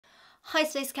Hi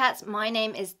Space Cats, my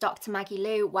name is Dr. Maggie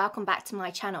Lou. Welcome back to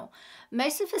my channel.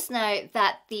 Most of us know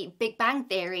that the Big Bang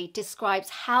Theory describes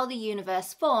how the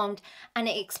universe formed and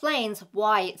it explains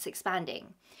why it's expanding.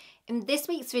 In this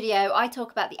week's video, I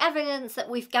talk about the evidence that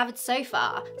we've gathered so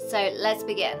far, so let's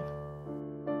begin.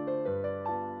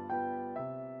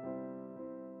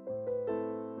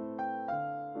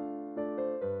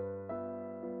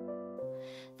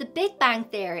 The Big Bang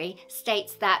Theory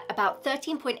states that about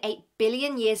 13.8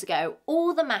 billion years ago,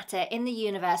 all the matter in the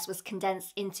universe was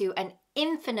condensed into an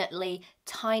infinitely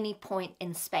tiny point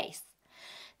in space.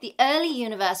 The early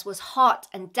universe was hot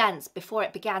and dense before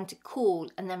it began to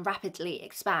cool and then rapidly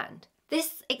expand.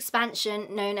 This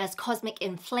expansion, known as cosmic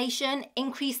inflation,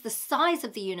 increased the size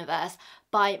of the universe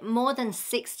by more than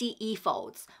 60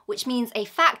 e-folds, which means a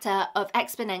factor of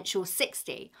exponential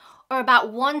 60, or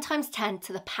about 1 × 10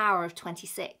 to the power of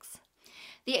 26.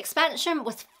 The expansion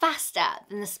was faster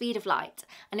than the speed of light,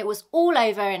 and it was all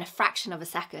over in a fraction of a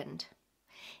second.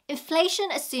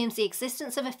 Inflation assumes the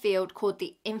existence of a field called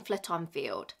the inflaton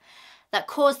field that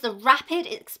caused the rapid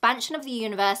expansion of the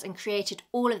universe and created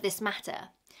all of this matter.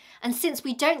 And since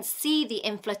we don't see the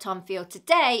inflaton field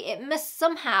today, it must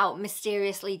somehow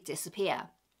mysteriously disappear.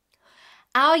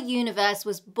 Our universe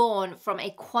was born from a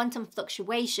quantum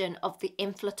fluctuation of the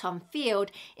inflaton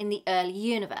field in the early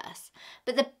universe.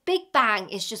 But the Big Bang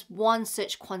is just one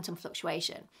such quantum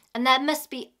fluctuation, and there must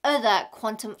be other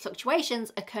quantum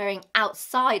fluctuations occurring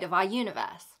outside of our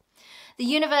universe. The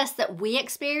universe that we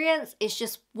experience is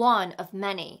just one of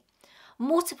many.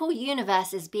 Multiple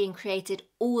universes being created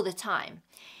all the time.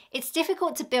 It's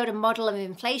difficult to build a model of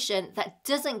inflation that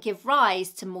doesn't give rise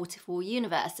to multiple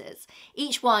universes,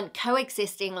 each one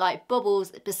coexisting like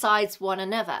bubbles besides one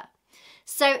another.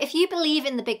 So if you believe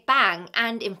in the Big Bang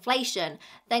and inflation,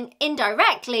 then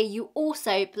indirectly you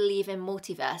also believe in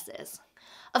multiverses.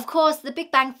 Of course, the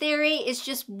Big Bang Theory is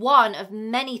just one of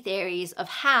many theories of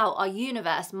how our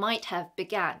universe might have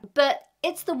begun, but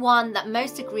it's the one that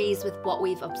most agrees with what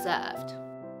we've observed.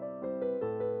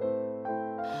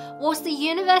 Whilst the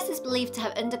universe is believed to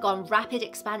have undergone rapid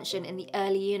expansion in the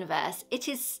early universe, it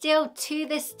is still to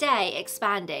this day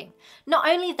expanding. Not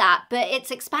only that, but it's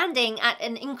expanding at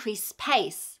an increased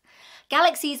pace.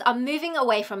 Galaxies are moving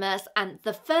away from us, and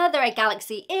the further a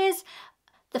galaxy is,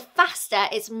 the faster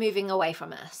it's moving away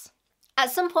from us. At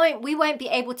some point, we won't be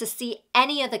able to see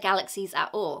any other galaxies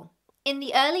at all. In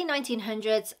the early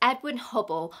 1900s, Edwin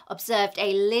Hubble observed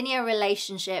a linear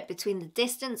relationship between the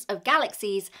distance of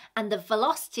galaxies and the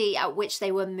velocity at which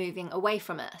they were moving away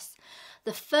from us.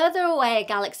 The further away a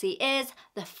galaxy is,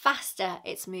 the faster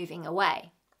it's moving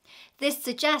away. This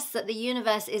suggests that the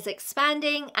universe is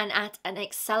expanding and at an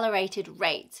accelerated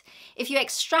rate. If you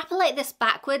extrapolate this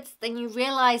backwards, then you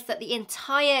realize that the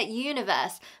entire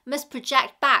universe must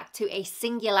project back to a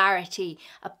singularity,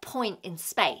 a point in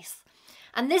space.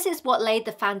 And this is what laid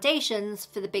the foundations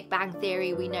for the Big Bang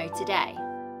Theory we know today.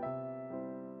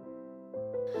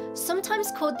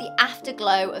 Sometimes called the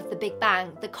afterglow of the Big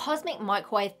Bang, the cosmic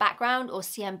microwave background, or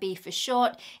CMB for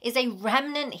short, is a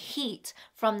remnant heat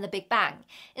from the Big Bang.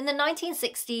 In the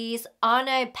 1960s,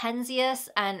 Arno Penzias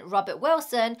and Robert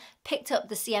Wilson picked up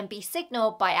the CMB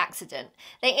signal by accident.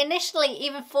 They initially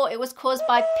even thought it was caused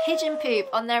by pigeon poop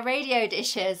on their radio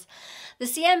dishes. The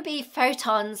CMB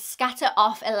photons scatter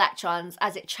off electrons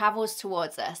as it travels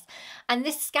towards us, and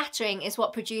this scattering is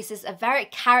what produces a very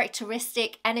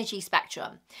characteristic energy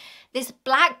spectrum. This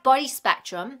black body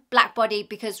spectrum, black body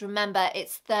because remember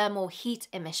it's thermal heat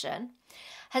emission,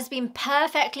 has been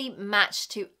perfectly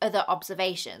matched to other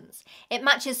observations. It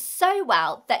matches so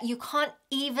well that you can't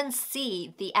even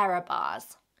see the error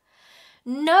bars.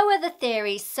 No other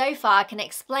theory so far can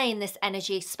explain this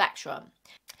energy spectrum.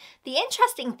 The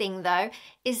interesting thing though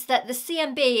is that the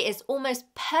CMB is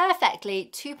almost perfectly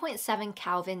 2.7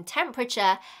 Kelvin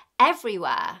temperature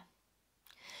everywhere.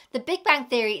 The Big Bang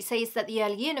Theory says that the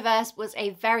early universe was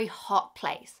a very hot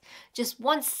place. Just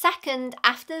 1 second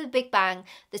after the Big Bang,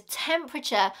 the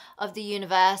temperature of the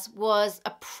universe was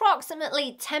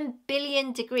approximately 10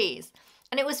 billion degrees,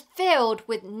 and it was filled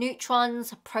with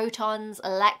neutrons, protons,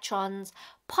 electrons,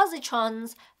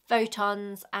 positrons,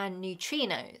 photons, and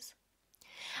neutrinos.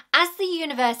 As the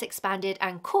universe expanded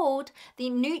and cooled, the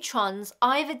neutrons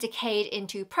either decayed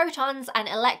into protons and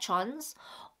electrons,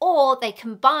 or they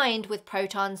combined with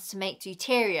protons to make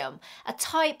deuterium, a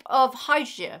type of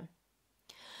hydrogen.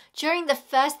 During the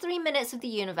first 3 minutes of the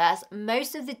universe,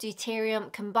 most of the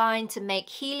deuterium combined to make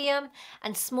helium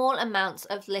and small amounts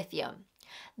of lithium.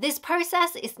 This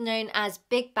process is known as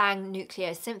Big Bang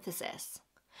nucleosynthesis.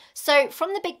 So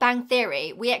from the Big Bang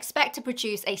Theory, we expect to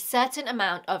produce a certain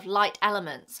amount of light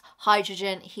elements,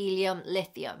 hydrogen, helium,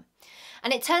 lithium.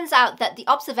 And it turns out that the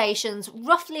observations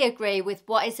roughly agree with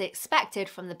what is expected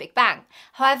from the Big Bang.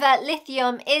 However,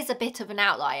 lithium is a bit of an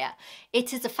outlier.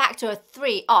 It is a factor of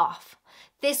 3 off.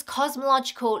 This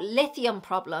cosmological lithium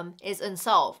problem is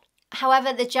unsolved.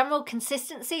 However, the general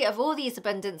consistency of all these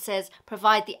abundances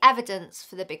provide the evidence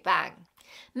for the Big Bang.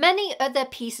 Many other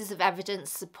pieces of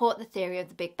evidence support the theory of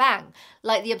the Big Bang,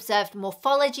 like the observed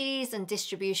morphologies and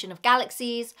distribution of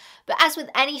galaxies, but as with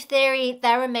any theory,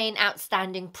 there remain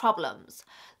outstanding problems,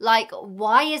 like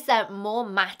why is there more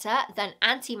matter than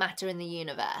antimatter in the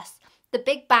universe? The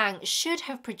Big Bang should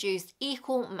have produced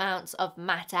equal amounts of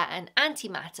matter and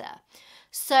antimatter.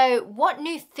 So what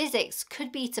new physics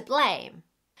could be to blame?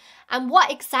 And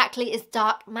what exactly is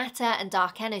dark matter and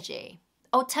dark energy?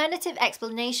 Alternative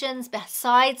explanations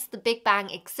besides the Big Bang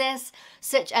exist,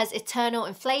 such as eternal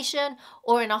inflation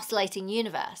or an oscillating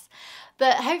universe.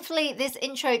 But hopefully this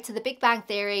intro to the Big Bang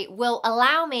Theory will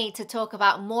allow me to talk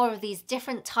about more of these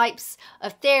different types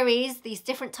of theories, these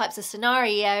different types of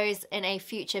scenarios in a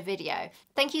future video.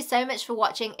 Thank you so much for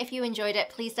watching. If you enjoyed it,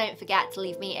 please don't forget to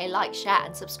leave me a like, share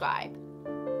and subscribe.